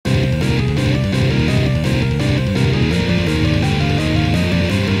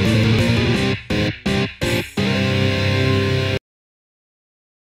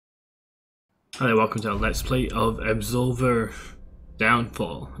Hi, welcome to our Let's Play of Absolver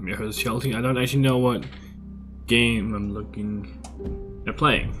Downfall. I'm your host Shelty. I don't actually know what game I'm looking at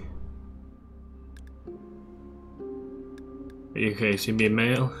playing. Okay, so you be a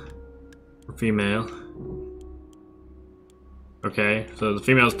male or female. Okay, so the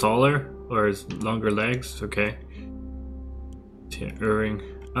female's taller or has longer legs. Okay. Earring.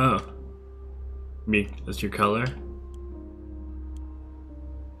 Oh. Me, that's your color.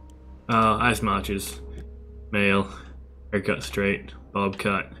 Oh, ice matches. Male. Haircut straight. Bob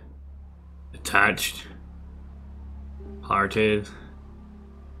cut. Attached. Hearted.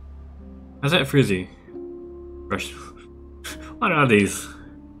 How's that frizzy? Brush. What are these?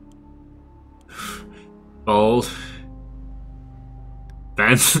 Bald.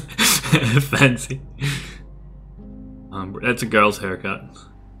 Fancy. Fancy. That's a girl's haircut.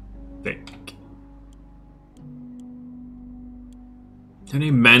 Thick. How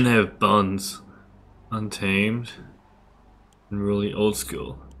many men have buns? Untamed. Unruly, old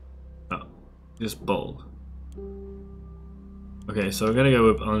school. Oh, just bald. Okay, so we're gonna go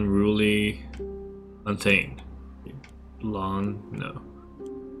with unruly, untamed. Blonde, no.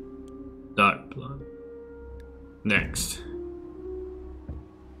 Dark blonde. Next.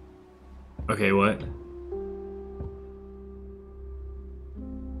 Okay, what?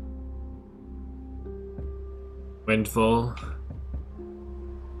 Windfall.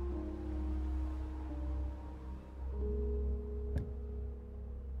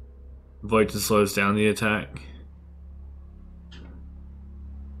 Void to slows down the attack.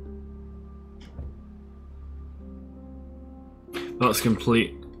 Blocks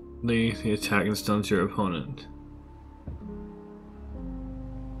completely the attack and stuns your opponent.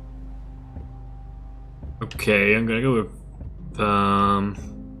 Okay, I'm gonna go with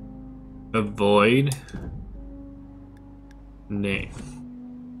avoid name.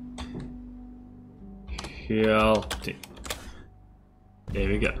 Healthy. There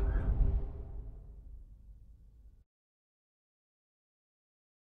we go.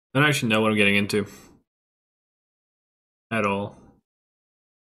 I don't actually know what I'm getting into at all.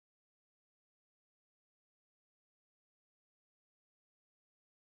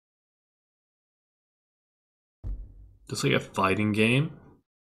 Just like a fighting game.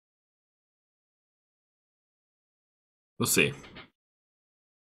 We'll see.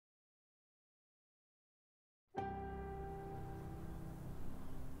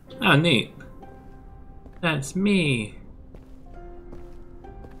 Oh, neat. That's me.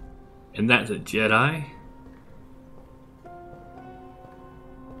 And that's a Jedi?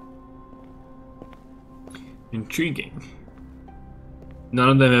 Intriguing. None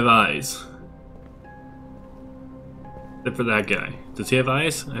of them have eyes. Except for that guy. Does he have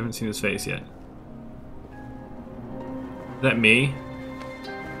eyes? I haven't seen his face yet. Is that me?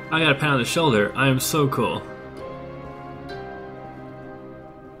 I got a pat on the shoulder. I am so cool.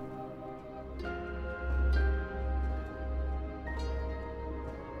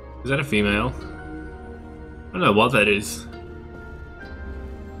 Is that a female? I don't know what that is.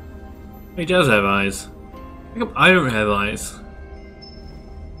 He does have eyes. How come I don't have eyes?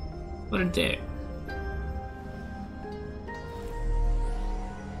 What a dick.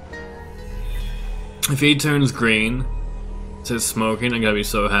 If he turns green, says smoking, I'm gonna be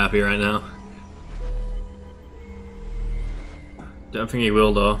so happy right now. Don't think he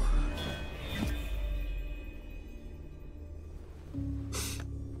will though.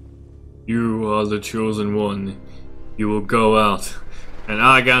 You are the chosen one. You will go out. And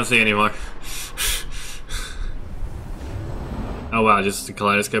I can't see anymore. Oh wow, just the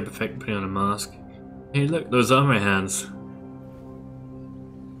kaleidoscope effect putting on a mask. Hey look, those are my hands.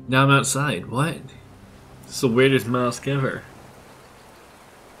 Now I'm outside. What? It's the weirdest mask ever.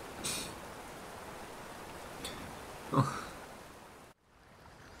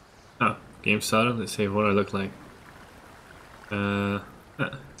 Oh, game started. Let's see what I look like.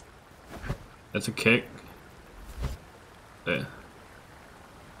 That's a kick. There.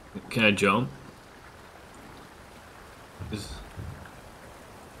 Can I jump?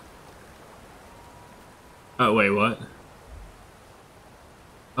 Oh wait, what?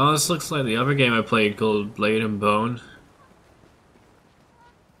 Oh, this looks like the other game I played called Blade and Bone.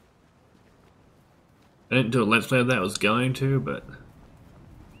 I didn't do a let's play of that, I was going to, but...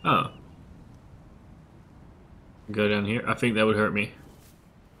 Oh. Go down here. I think that would hurt me.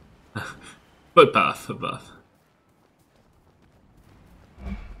 Footpath, footpath.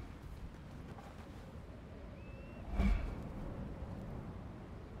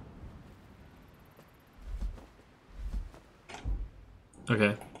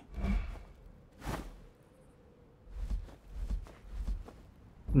 Okay.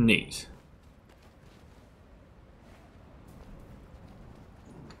 Neat.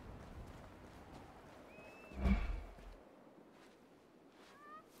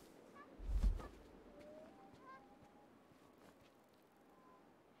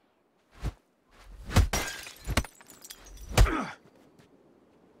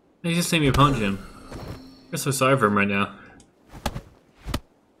 He just made me punch him. I'm so sorry for him right now.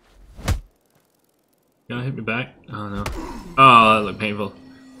 Gonna hit me back? Oh no. Oh, that looked painful.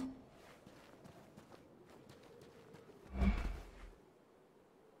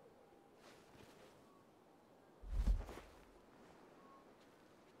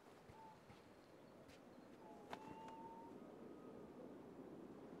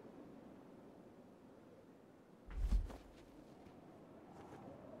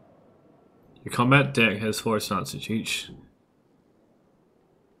 Your combat deck has 4 slots each.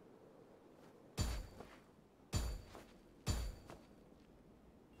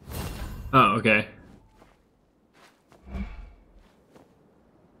 Oh, okay.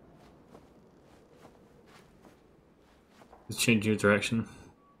 Let's change your direction.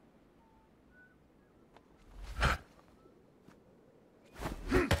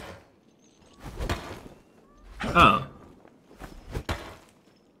 Oh.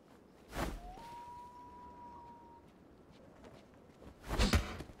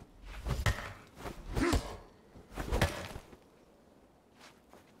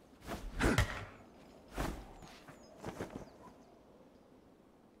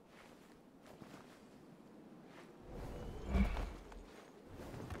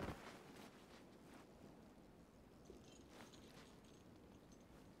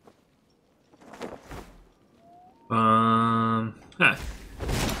 Huh.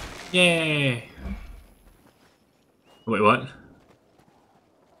 Yay! Wait, what?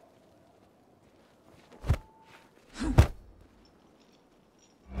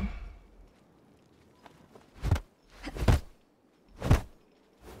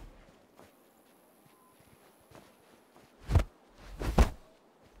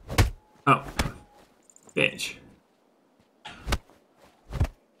 Oh. Bitch.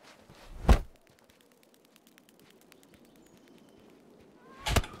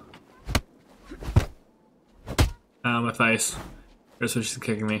 Ow, my face. That's what she's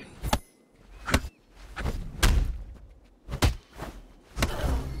kicking me.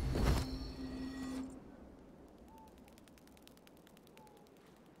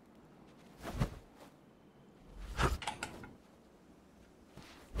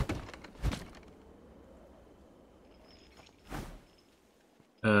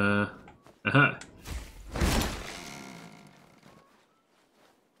 Uh-huh.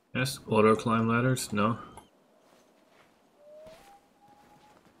 Yes, auto climb ladders? No.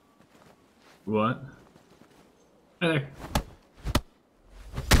 What? Hi there.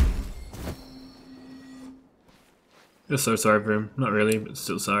 I'm so sorry for him. Not really, but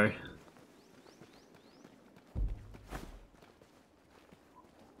still sorry.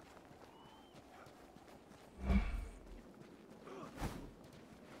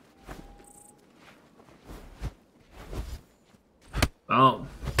 Oh.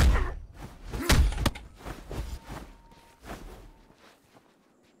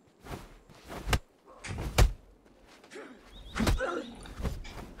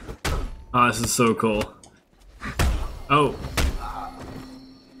 Oh, this is so cool. Oh.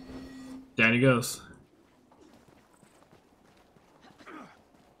 Down he goes.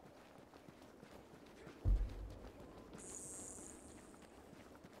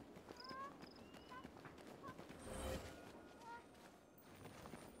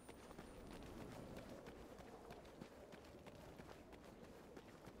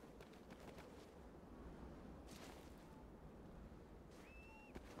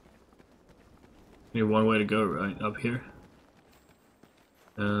 Only one way to go, right? Up here.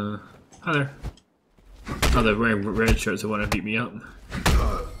 Hi there. Oh, they're wearing red shirts that want to beat me up.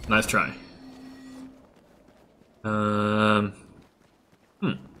 Nice try. Hmm.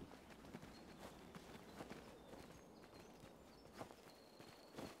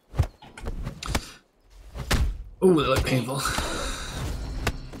 Oh, that looked painful.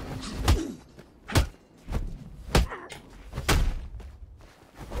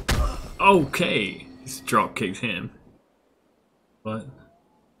 Okay. He's drop kicked him. What?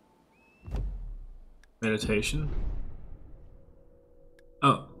 Meditation?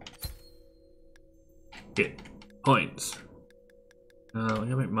 Oh. Get points. I'm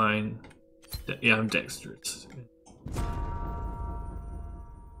gonna make mine. Yeah, I'm dexterous.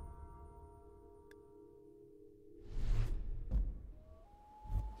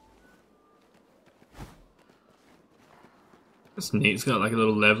 That's neat. It's got like a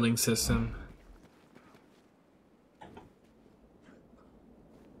little leveling system.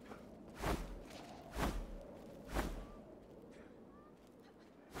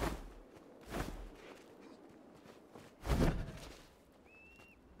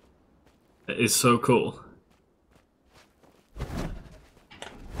 That is so cool.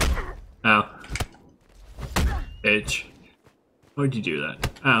 Bitch. Why'd you do that?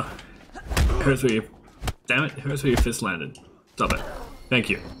 Ow. It hurts where you... Damn it, it hurts where your fist landed. Stop it. Thank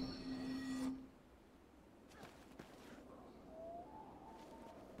you.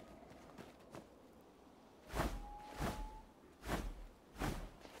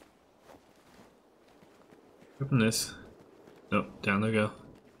 Open this. Nope, down they go.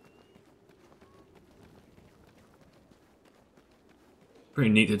 Pretty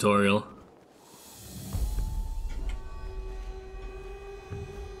neat tutorial.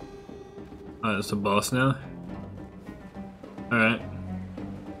 Oh, that's the boss now? Alright.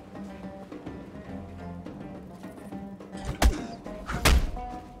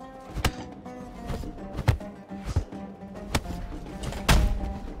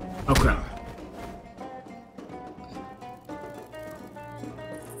 Oh crap.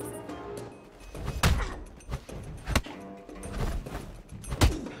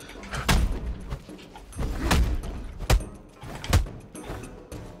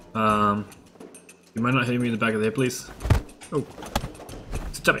 You might not hit me in the back of the head, please. Oh.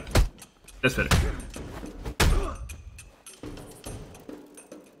 Stop it. That's better.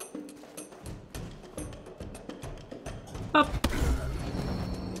 Up.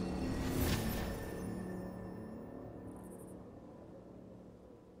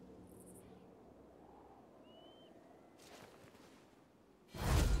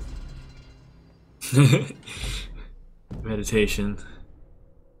 Meditation.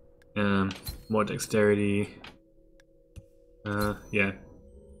 More dexterity. Yeah.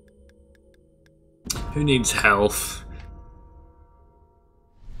 Who needs health?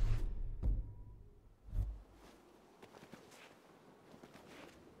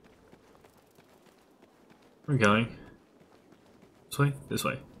 We're going. This way? This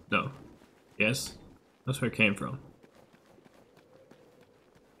way. No. Yes? That's where it came from.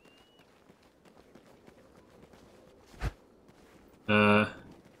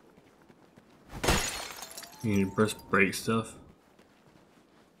 You need to press break stuff.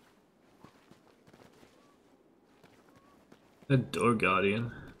 The door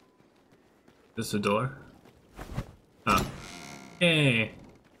guardian. Is this the door? Oh. Yay!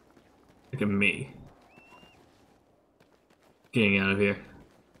 Look at me. Getting out of here.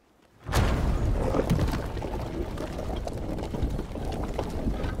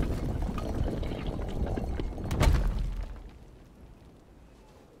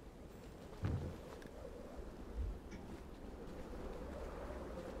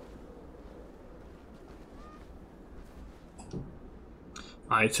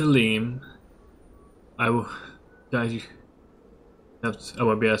 Talim. I will. Guys, you have to. I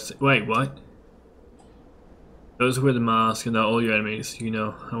won't be able to. Wait, what? Those who wear the mask and are all your enemies. You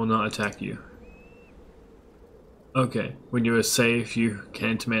know, I will not attack you. Okay, when you are safe, you can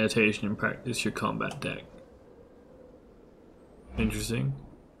enter meditation and practice your combat deck. Interesting.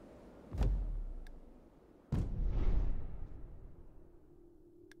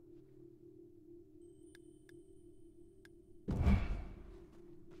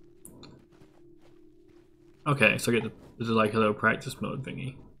 Okay, so I get the, this is like a little practice mode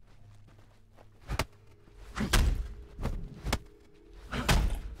thingy.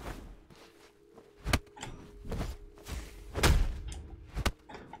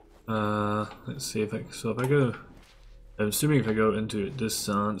 Let's see if I, so if I go, I'm assuming if I go into this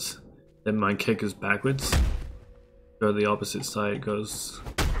stance, then my kick is backwards. Go to the opposite side, it goes,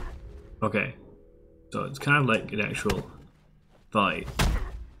 okay. So it's kind of like an actual fight.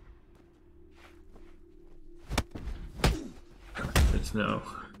 It's no.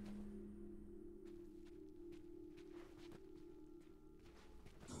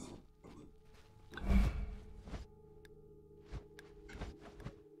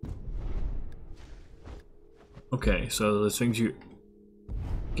 Okay, so there's things you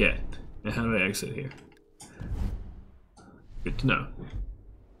get. And how do I exit here? Good to know.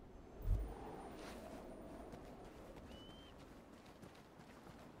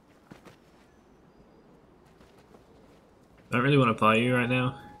 I don't really want to fight you right now.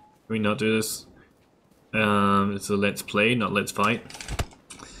 Can we not do this? It's a let's play, not let's fight.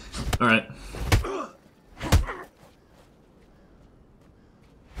 Alright.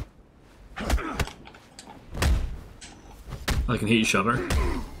 I can heat shover.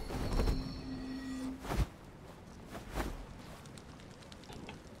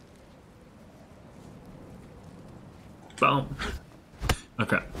 Boom.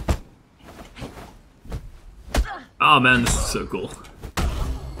 Okay. Oh man, this is so cool.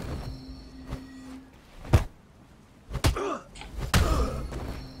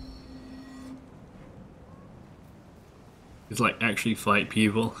 It's like actually fight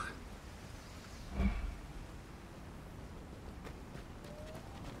people.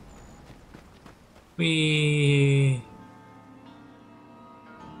 Whee!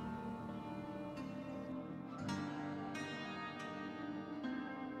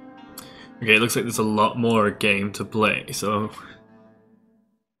 Okay, it looks like there's a lot more game to play, so...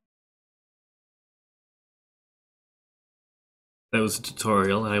 That was a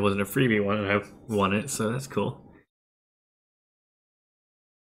tutorial, and I wasn't a freebie one, and I won it, so that's cool.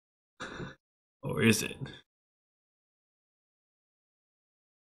 Or is it?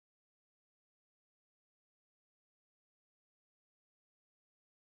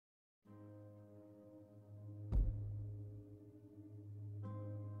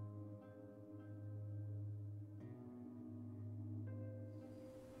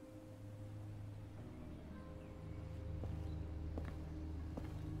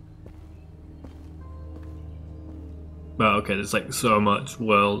 Well, okay, there's like so much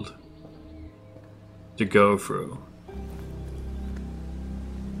world to go through.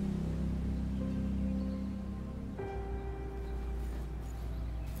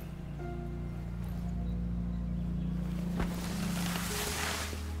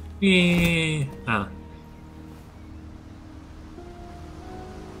 Yeah. Ah.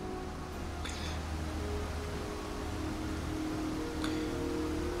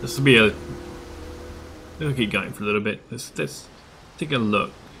 This will be a... We'll keep going for a little bit. Let's take a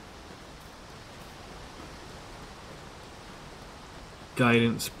look.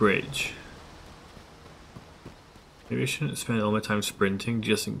 Guidance bridge. Maybe I shouldn't spend all my time sprinting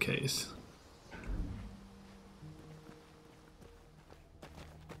just in case.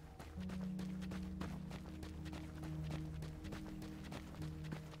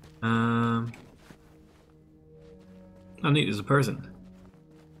 How neat is a person?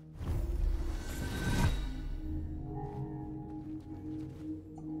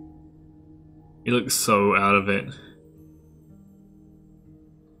 He looks so out of it.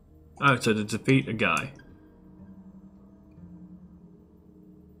 Oh, so to defeat a guy.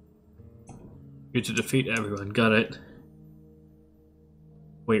 You're to defeat everyone, got it.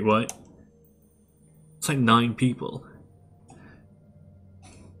 Wait, what? It's like 9 people.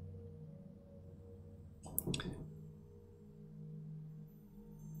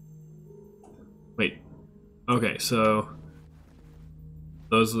 Wait. Okay, so...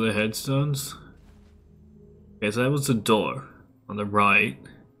 Those are the headstones? Okay, so that was the door on the right.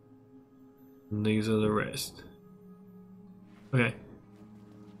 And these are the rest. Okay.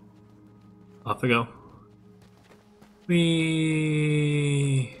 Off we go.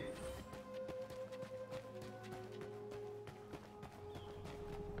 Whee!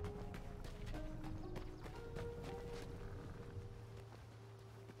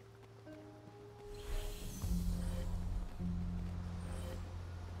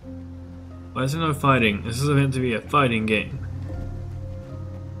 Why is there no fighting? This is meant to be a fighting game.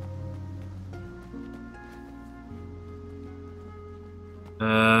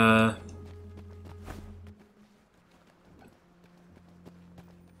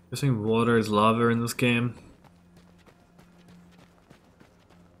 Guessing water is lava in this game.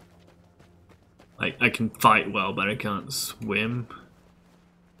 I can fight well, but I can't swim.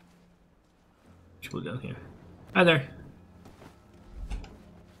 People down here. Hi there.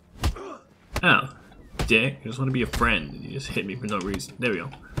 Oh, dick. I just want to be a friend. You just hit me for no reason. There we go.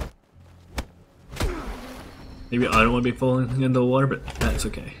 Maybe I don't want to be falling in the water, but that's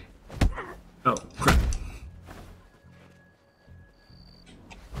okay. Oh, crap.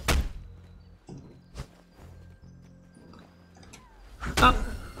 Oh.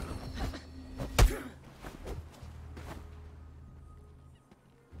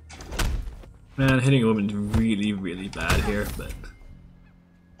 Man, hitting a woman's really, really bad here, but...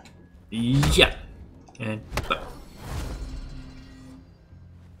 Yeah! And...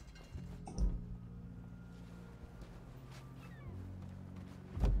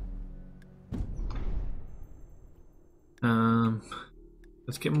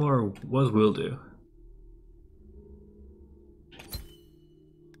 Let's get more... What will do?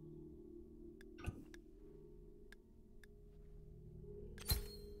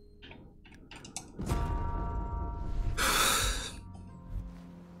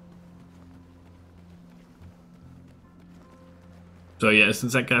 So yeah,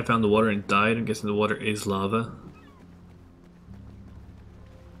 since that guy found the water and died, I'm guessing the water is lava.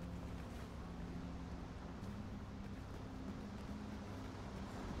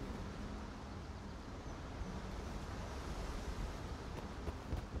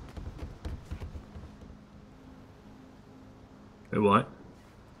 Wait, what?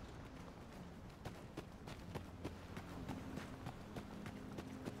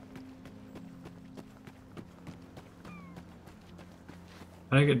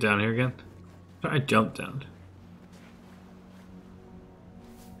 How do I get down here again? I jumped down.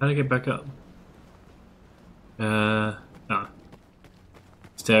 How did I get back up? Ah.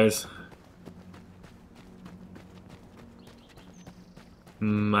 Stairs.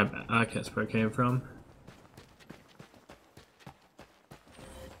 I can't see where it came from.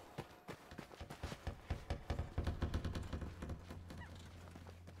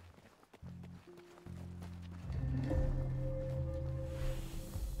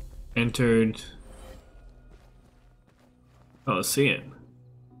 Entered. Oh, let's see it.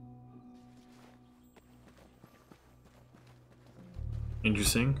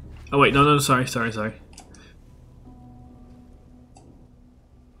 Interesting. Oh wait, no, sorry.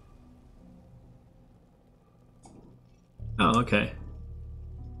 Oh, okay.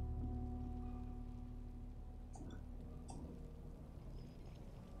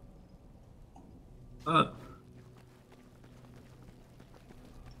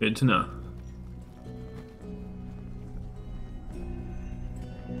 Good to know.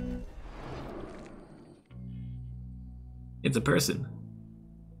 It's a person.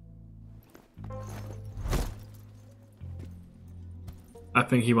 I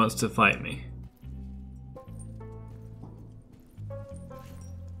think he wants to fight me.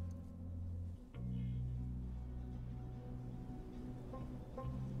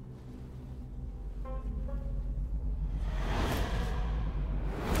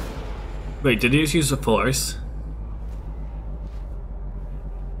 Wait, did he just use the force?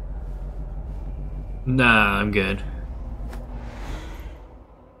 Nah, I'm good.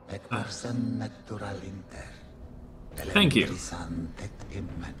 Thank you.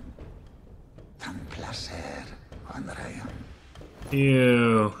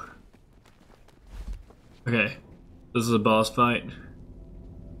 Ew. Okay, this is a boss fight.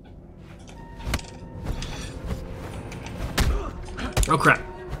 Oh crap.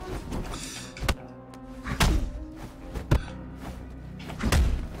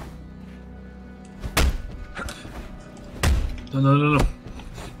 No.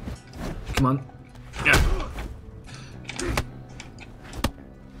 Come on. Yeah.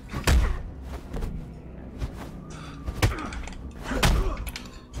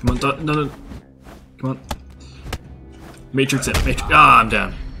 Come on, no. Come on. Matrix it. Matrix. Ah, I'm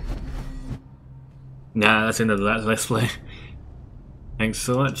down. Nah, that's the end of that Let's Play. Thanks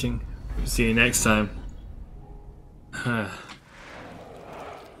for watching. See you next time.